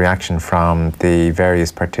hearing some of the reaction from the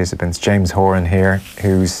various participants. James Horan here,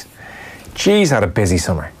 who's, had a busy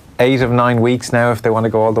summer. 8 of 9 weeks now, if they want to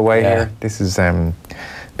go all the way here. This has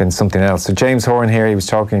been something else. So James Horan here, he was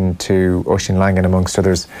talking to Oisín Langan amongst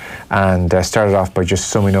others, and started off by just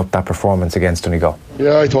summing up that performance against Donaghy.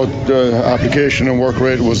 Yeah, I thought the application and work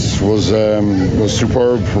rate was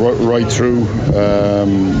superb right through.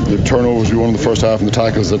 The turnovers we won in the first half and the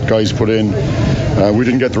tackles that guys put in, we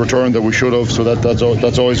didn't get the return that we should have. So that's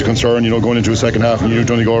always a concern. You know, going into a second half and you knew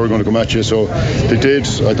Donaghy were going to come at you. So they did.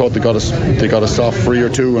 I thought they got a soft free or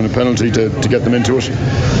two and a penalty to get them into it.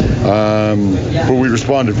 But we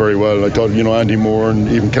responded very well. I thought, you know, Andy Moore and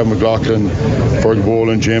even Kevin McLaughlin, Fergal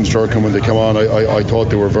Boland, James Turkin, when they come on, I thought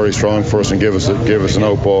they were very strong for us and gave us an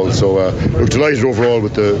out ball. So we're delighted overall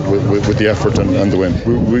with the effort and the win.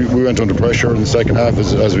 We went under pressure in the second half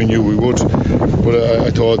as we knew we would. But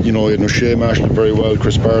I thought, you know, O'Shea mashed it very well.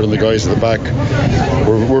 Chris Barrett and the guys at the back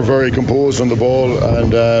were very composed on the ball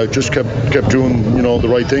and just kept doing, you know, the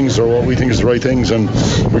right things, or what we think is the right things, and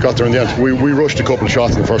we got there in the end. We rushed a couple of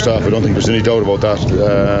shots in the first half. I don't think there's any doubt about that.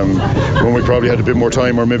 When we probably had a bit more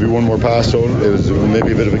time or maybe one more pass, so it was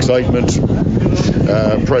maybe a bit of excitement,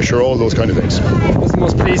 pressure, all those kind of things. What was the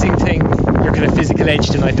most pleasing thing, your kind of physical edge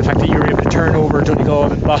tonight, the fact that you were able to turn over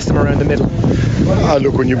Donaghy and boss them around the middle?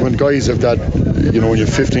 Look, when guys have that, you know, when you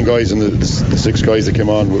have 15 guys and the 6 guys that came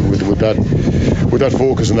on with that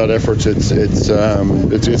focus and that effort,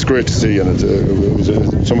 it's great to see, and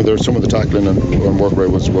some of the tackling and work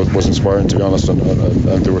rate was inspiring, to be honest, and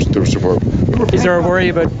they were superb. Is there a worry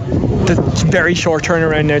about the very short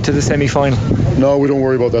turnaround now to the semi-final? No, we don't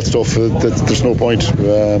worry about that stuff. There's no point.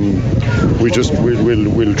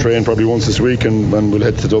 We'll train probably once this week, and we'll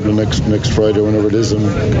head to Dublin next Friday, whenever it is, and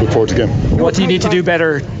look forward to the game. What do you need to do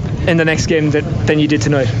better in the next game than you did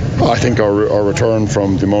tonight? I think our return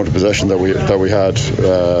from the amount of possession that we had,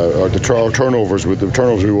 our turnovers, with the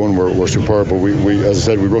turnovers we won were superb. But we, as I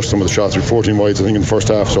said, we rushed some of the shots. We 14 wides, I think, in the first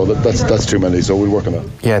half. So that's too many. So we'll work on that.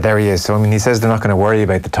 Yeah, there he is. So I mean, he says they're not going to worry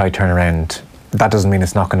about the tight turnaround. That doesn't mean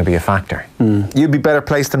it's not going to be a factor. You'd be better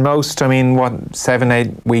placed than most. I mean,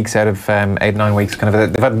 7-8 weeks out of 8-9 weeks, kind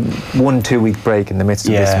of. They've had 1-2 week break in the midst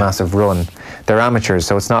of this massive run. They're amateurs,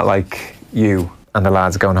 so it's not like you and the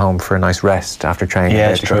lads going home for a nice rest after training. They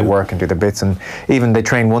have to go to work and do their bits. And even they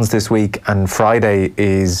train once this week, and Friday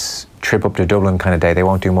is trip up to Dublin kind of day. They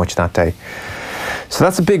won't do much that day. So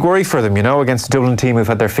that's a big worry for them, you know, against a Dublin team who've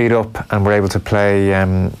had their feet up and were able to play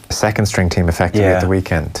a second string team effectively at the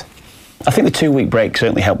weekend. I think the 2 week break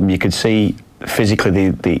certainly helped them. You could see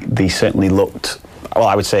physically they certainly looked, well,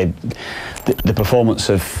 I would say the performance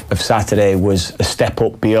of Saturday was a step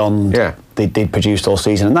up beyond they'd produced all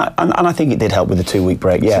season, and I think it did help with the 2 week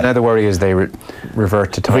break. So now the worry is they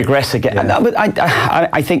revert to type. Regress again. But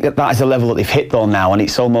I think that is a level that they've hit though now, and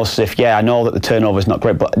it's almost as if, I know that the turnover is not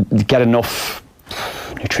great, but get enough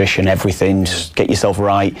nutrition, everything, just get yourself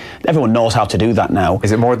right. Everyone knows how to do that now.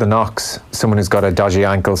 Is it more the knocks? Someone who's got a dodgy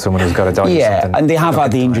ankle, someone who's got a dodgy something? And they have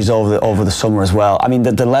had the injuries over the summer as well. I mean,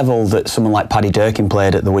 the level that someone like Paddy Durkin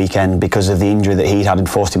played at the weekend, because of the injury that he'd had and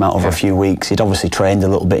forced him out over a few weeks, he'd obviously trained a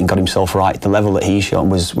little bit and got himself right. The level that he shot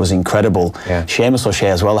was incredible. Seamus O'Shea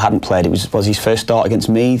as well hadn't played. It was his first start against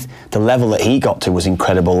Meath. The level that he got to was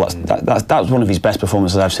incredible. That was one of his best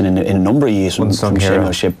performances I've seen in a number of years from Seamus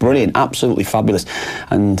O'Shea. Brilliant, absolutely fabulous.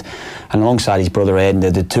 And alongside his brother Aidan,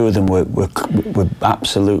 the two of them were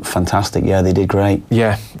absolute fantastic. Yeah, they did great.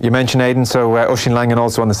 Yeah, you mentioned Aidan, so Oisín Langan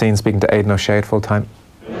also on the scene speaking to Aidan O'Shea at full time.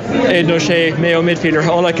 Aidan O'Shea, Mayo midfielder,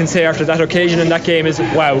 all I can say after that occasion in that game is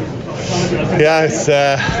wow. Yeah, it's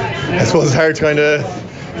I suppose it's hard to kind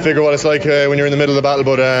of figure what it's like when you're in the middle of the battle.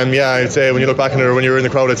 But yeah, I'd say when you look back on it, or when you're in the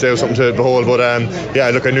crowd, I'd say it was something to behold. But yeah,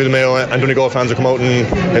 look, I knew the Mayo and Donaghy fans would come out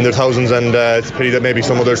in their thousands, and it's a pity that maybe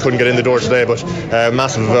some others couldn't get in the door today. But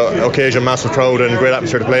massive occasion, massive crowd, and great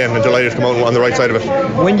atmosphere to play in, and delighted to come out on the right side of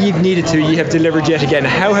it. When you've needed to, you have delivered yet again.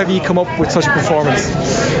 How have you come up with such a performance?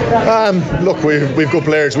 Look, we've good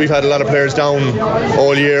players. We've had a lot of players down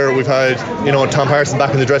all year. We've had, Tom Parsons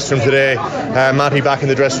back in the dressing room today, Matty back in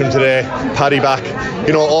the dressing room today, Paddy back.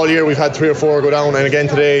 All year we've had 3 or 4 go down, and again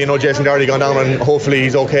today, Jason Gardy gone down, and hopefully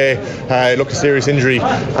he's okay. It looked a serious injury,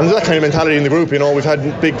 and there's that kind of mentality in the group. We've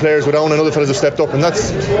had big players go down, and other fellas have stepped up, and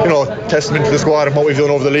that's testament to the squad and what we've done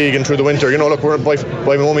over the league and through the winter. Look, we're by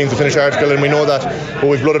no means a finished article, and we know that, but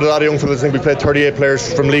we've blooded a lot of young fellas. I think we played 38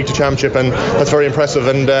 players from league to championship, and that's very impressive,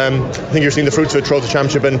 and I think you're seeing the fruits of it throughout the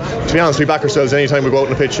championship. And to be honest, we back ourselves anytime we go out on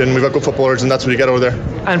the pitch, and we've got good footballers, and that's what you get over there.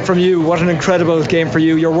 And from you, what an incredible game for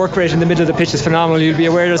you. Your work rate in the middle of the pitch is phenomenal. You'll be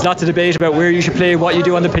aware there's lots of debate about where you should play, what you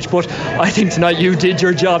do on the pitch, but I think tonight you did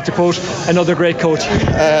your job, to quote another great coach.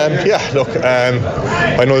 Yeah, look,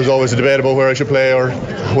 I know there's always a debate about where I should play or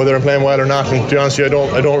whether I'm playing well or not, and to be honest with you,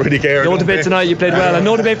 I don't really care. No debate tonight, you played well, and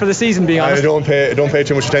no debate for the season, being honest. I don't pay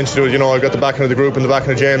too much attention to it. I've got the backing of the group and the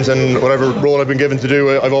backing of James, and whatever role I've been given to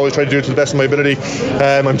do, I've always tried to do it to the best of my ability.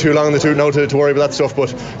 I'm too long in the tooth now to worry about that stuff,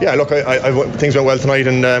 but yeah, look, things went well tonight,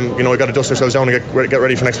 and we've got to dust ourselves down and get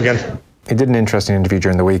ready for next weekend. He did an interesting interview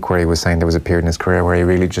during the week where he was saying there was a period in his career where he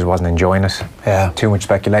really just wasn't enjoying it. Yeah. Too much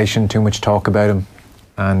speculation, too much talk about him,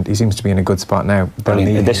 and he seems to be in a good spot now.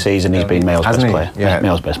 This season he's been Mayo's best player. Yeah.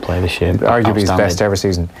 Mayo's best player this year. Arguably his best ever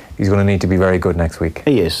season. He's going to need to be very good next week.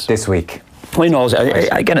 He is. This week. Well, he knows.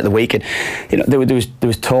 Again, at the weekend, there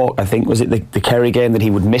was talk. I think, was it the Kerry game, that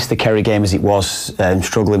he would miss the Kerry game as it was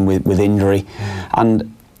struggling with injury,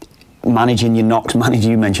 and managing your knocks.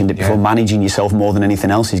 You mentioned it before. Managing yourself more than anything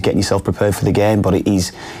else. He's getting yourself prepared for the game, but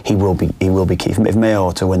he will be key. If Mayo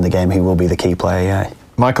are to win the game, he will be the key player. Yeah.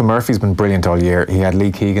 Michael Murphy's been brilliant all year. He had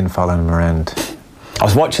Lee Keegan following him around. I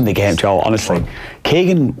was watching the game, Joe, honestly.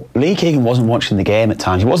 Lee Keegan wasn't watching the game at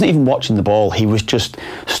times. He wasn't even watching the ball. He was just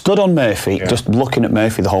stood on Murphy, just looking at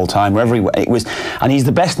Murphy the whole time, wherever he went. And he's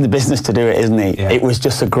the best in the business to do it, isn't he? Yeah. It was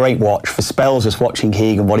just a great watch for spells, just watching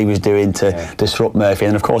Keegan, what he was doing to disrupt Murphy.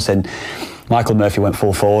 And of course, then Michael Murphy went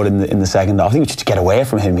full forward in the second. I think it was just to get away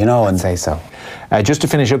from him, I'd say so. Just to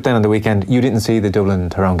finish up then on the weekend, you didn't see the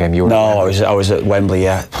Dublin-Tyrone game, you were? No, I was at Wembley,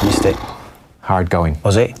 missed it. Hard going.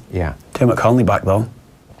 Was it? Yeah. Tim McConnelly back though.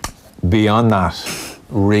 Beyond that,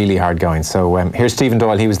 really hard going. So here's Stephen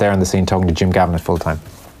Doyle. He was there on the scene talking to Jim Gavin at full time.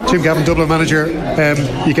 Jim Gavin, Dublin manager.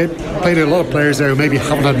 You played a lot of players there who maybe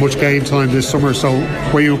haven't had much game time this summer. So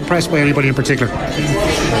were you impressed by anybody in particular?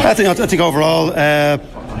 I think overall,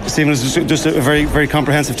 Stephen, is just a very, very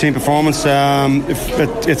comprehensive team performance.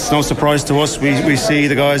 It's no surprise to us. We see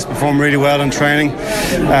the guys perform really well in training.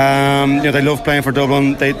 They love playing for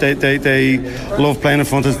Dublin. They love playing in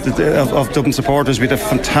front of Dublin supporters. We had a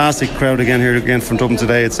fantastic crowd again from Dublin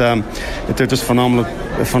today. They're just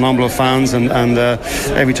phenomenal fans, and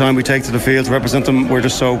every time we take to the field to represent them, we're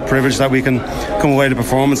just so privileged that we can come away to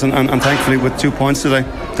performance and thankfully with 2 points today.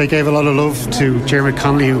 They gave a lot of love to Jeremy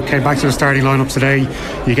Connolly, who came back to the starting lineup today.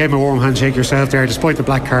 You gave him a warm handshake yourself there, despite the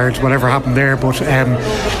black card, whatever happened there. But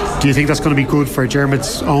do you think that's going to be good for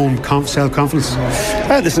Dermot's own self-confidence?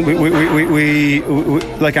 Listen, we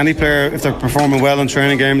like any player, if they're performing well in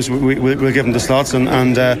training games, we'll give them the slots,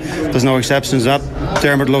 and there's no exceptions to that.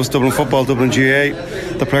 Dermot loves Dublin football, Dublin GAA.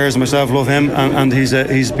 The players and myself love him, and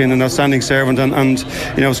he's been an outstanding servant, and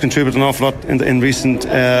has contributed an awful lot in recent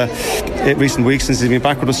weeks since he's been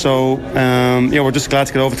back with us. So we're just glad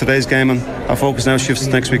to get over today's game, and our focus now shifts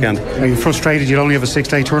to next weekend. Are you frustrated you only have a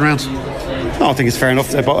 6-day turnaround? No, I think it's fair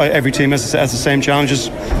enough. Every team has the same challenges,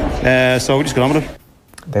 so we just get on with it.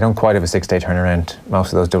 They don't quite have a 6-day turnaround,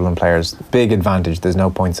 most of those Dublin players. Big advantage, there's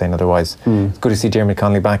no point saying otherwise. It's good to see Jeremy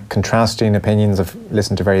Connolly back. Contrasting opinions. I've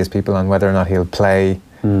listened to various people on whether or not he'll play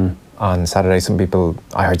on Saturday.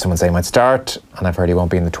 I heard someone say he might start, and I've heard he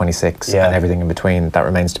won't be in the 26, and everything in between. That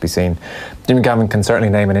remains to be seen. Jim Gavin can certainly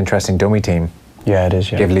name an interesting dummy team. Yeah, it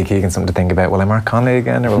is. Yeah. Give Lee Keegan something to think about. Will I mark Connolly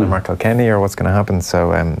again, or will I mark Kilkenny, or what's going to happen?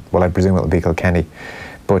 So, I presume it'll be Kilkenny.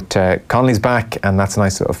 But Connolly's back, and that's a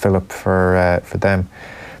nice little fill-up for them.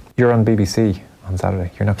 You're on BBC on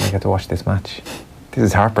Saturday. You're not going to get to watch this match. This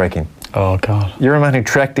is heartbreaking. Oh, God. You're a man who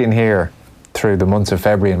trekked in here through the months of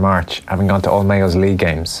February and March, having gone to all Mayo's league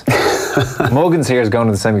games. Muggins here is going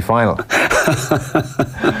to the semi-final.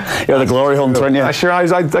 You're the glory hunter, aren't you? I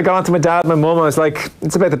got on to my dad and my mum. I was like,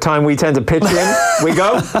 it's about the time we tend to pitch in. We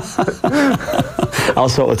go. I'll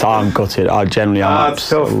sort the time. I'm gutted. I generally am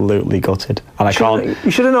absolutely gutted. And I can't.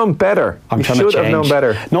 You should have known better. I'm trying to change. Have known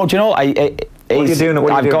better. No, do you know what? What are you doing?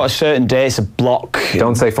 I've got a certain day to block.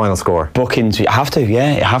 Don't say final score. Bookings. I have to,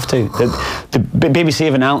 yeah, I have to. The BBC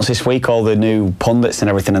have announced this week all the new pundits and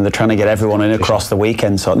everything, and they're trying to get everyone in across the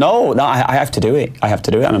weekend. So no, I have to do it. I have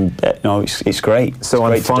to do it, and it's great. So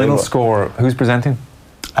on final score, who's presenting?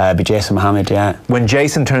 Be Jason Mohammed, yeah. When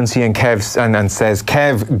Jason turns to you and Kev and says,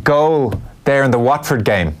 "Kev, goal there in the Watford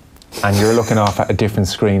game," and you're looking off at a different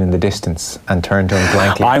screen in the distance and turn to him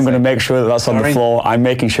blankly. I'm going to make sure that's on the floor. I'm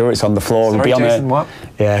making sure it's on the floor. Sorry, Jason, what?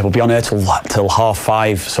 Yeah, we'll be on air till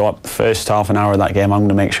 5:30. So up the first half an hour of that game, I'm going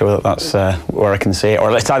to make sure that's where I can see it.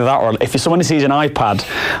 Or it's either that, or if someone sees an iPad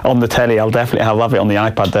on the telly, I'll definitely have it on the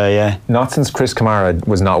iPad there, yeah. Not since Chris Kamara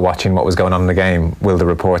was not watching what was going on in the game will the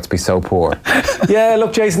reports be so poor. Yeah,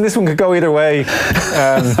 look, Jason, this one could go either way.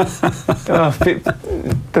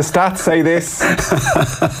 The stats say this.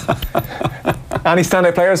 Any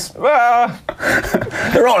standout players?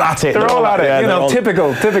 They're all at it. They're all at it. Yeah, you know,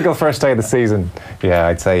 typical first day of the season. Yeah,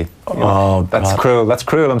 I'd say. That's cruel. That's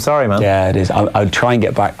cruel. I'm sorry, man. Yeah, it is. I'll try and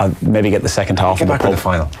get back. I'll maybe get the second half in the pub. For the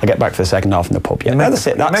final. I'll get back for the second half in the pub. Yeah, that's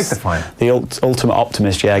it. That's make the final. The ultimate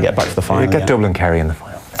optimist. Yeah, get back for the final. Get Dublin Kerry in the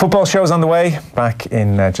final. Football show's on the way. Back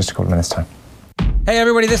in just a couple of minutes' time. Hey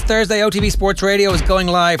everybody, this Thursday OTB Sports Radio is going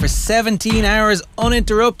live for 17 hours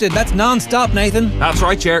uninterrupted. That's non-stop, Nathan. That's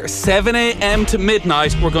right, Ger. 7 a.m. to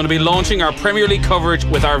midnight, we're going to be launching our Premier League coverage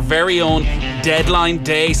with our very own Deadline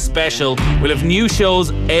Day special. We'll have new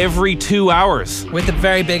shows every 2 hours. With the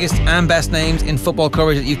very biggest and best names in football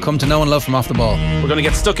coverage that you've come to know and love from Off the Ball. We're going to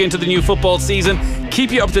get stuck into the new football season,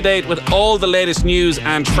 keep you up to date with all the latest news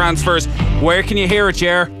and transfers. Where can you hear it,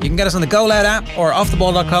 Ger? You can get us on the Go Loud app or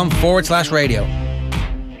offtheball.com/radio.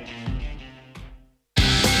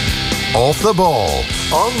 Off the Ball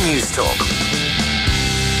on News Talk.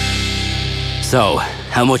 So,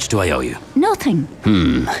 how much do I owe you? Nothing.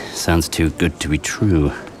 Sounds too good to be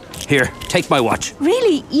true. Here, take my watch.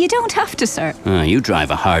 Really? You don't have to, sir. You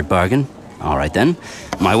drive a hard bargain. All right then.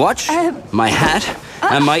 My watch, my hat,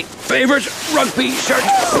 and my favourite rugby shirt.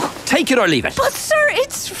 Take it or leave it. But sir,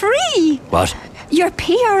 it's free. What? Your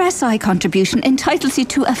PRSI contribution entitles you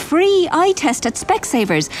to a free eye test at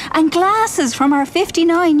Specsavers and glasses from our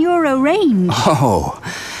 €59 range. Oh,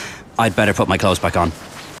 I'd better put my clothes back on.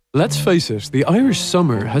 Let's face it, the Irish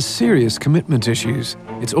summer has serious commitment issues.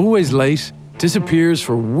 It's always late, disappears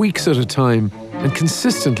for weeks at a time, and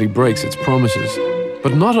consistently breaks its promises.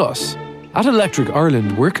 But not us. At Electric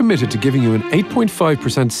Ireland, we're committed to giving you an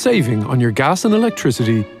 8.5% saving on your gas and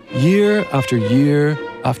electricity year after year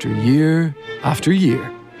after year after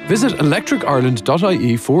year. Visit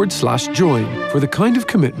electricireland.ie/join for the kind of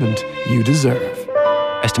commitment you deserve.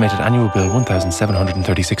 Estimated annual bill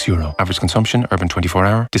 €1,736. Average consumption, urban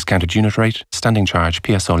 24-hour, discounted unit rate, standing charge,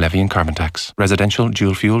 PSO levy and carbon tax. Residential,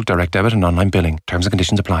 dual fuel, direct debit and online billing. Terms and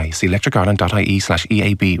conditions apply. See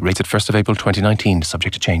electricireland.ie/EAB. Rates at 1st of April 2019,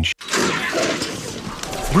 subject to change.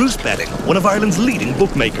 Bruce Betting, one of Ireland's leading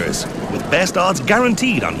bookmakers. With best odds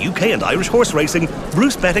guaranteed on UK and Irish horse racing,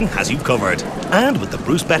 Bruce Betting has you covered. And with the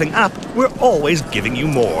Bruce Betting app, we're always giving you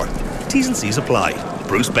more. T's and C's apply.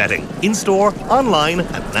 Bruce Betting, in-store, online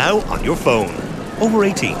and now on your phone. Over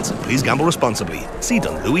 18s, please gamble responsibly. See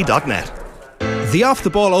dunlewy.net. The Off the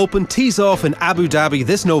Ball Open tees off in Abu Dhabi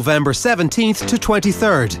this November 17th to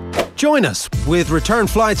 23rd. Join us with return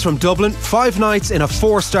flights from Dublin, 5 nights in a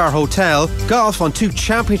 4-star hotel, golf on 2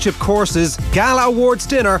 championship courses, Gala Awards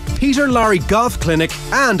dinner, Peter Lorry Golf Clinic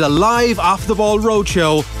and a live Off the Ball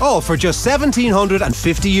roadshow, all for just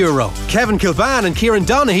 €1,750. Kevin Kilban and Kieran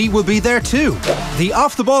Donaghy will be there too. The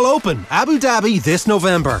Off the Ball Open, Abu Dhabi this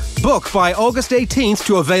November. Book by August 18th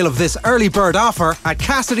to avail of this early bird offer at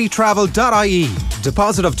CassidyTravel.ie.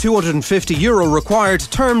 Deposit of €250 required.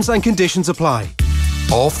 Terms and conditions apply.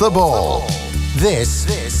 Off the Ball. This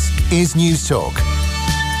is News Talk.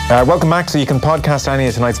 Welcome back. So you can podcast any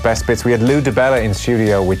of tonight's best bits. We had Lou DeBella in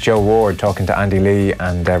studio with Joe Ward talking to Andy Lee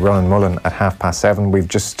and Ronan Mullen at 7:30. We've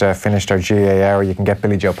just finished our GAA hour. You can get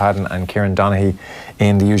Billy Joe Padden and Kieran Donaghy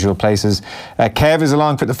in the usual places. Kev is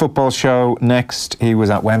along for the football show next. He was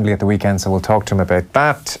at Wembley at the weekend, so we'll talk to him about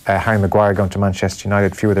that. Harry Maguire going to Manchester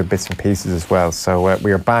United, a few other bits and pieces as well. So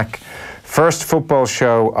we are back. First football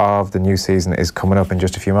show of the new season is coming up in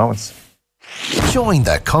just a few moments. Join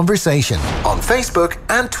the conversation on Facebook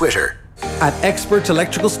and Twitter. At Expert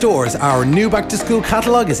Electrical Stores, our new back-to-school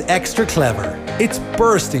catalogue is extra clever. It's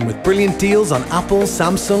bursting with brilliant deals on Apple,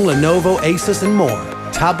 Samsung, Lenovo, Asus and more.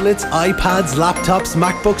 Tablets, iPads, laptops,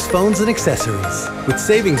 MacBooks, phones and accessories. With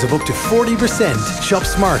savings of up to 40%. Shop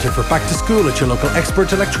smarter for back to school at your local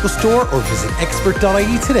Expert Electrical Store or visit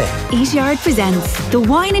expert.ie today. Eat Yard presents the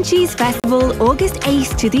Wine and Cheese Festival, August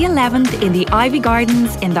 8th to the 11th in the Ivy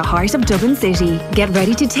Gardens in the heart of Dublin City. Get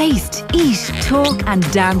ready to taste, eat, talk and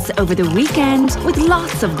dance over the weekend with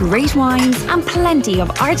lots of great wines and plenty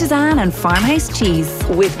of artisan and farmhouse cheese.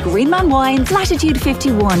 With Greenman Wines, Latitude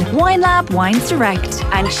 51, Wine Lab, Wines Direct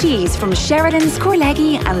and cheese from Sheridan's,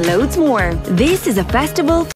 Corleggy and loads more. This is a festival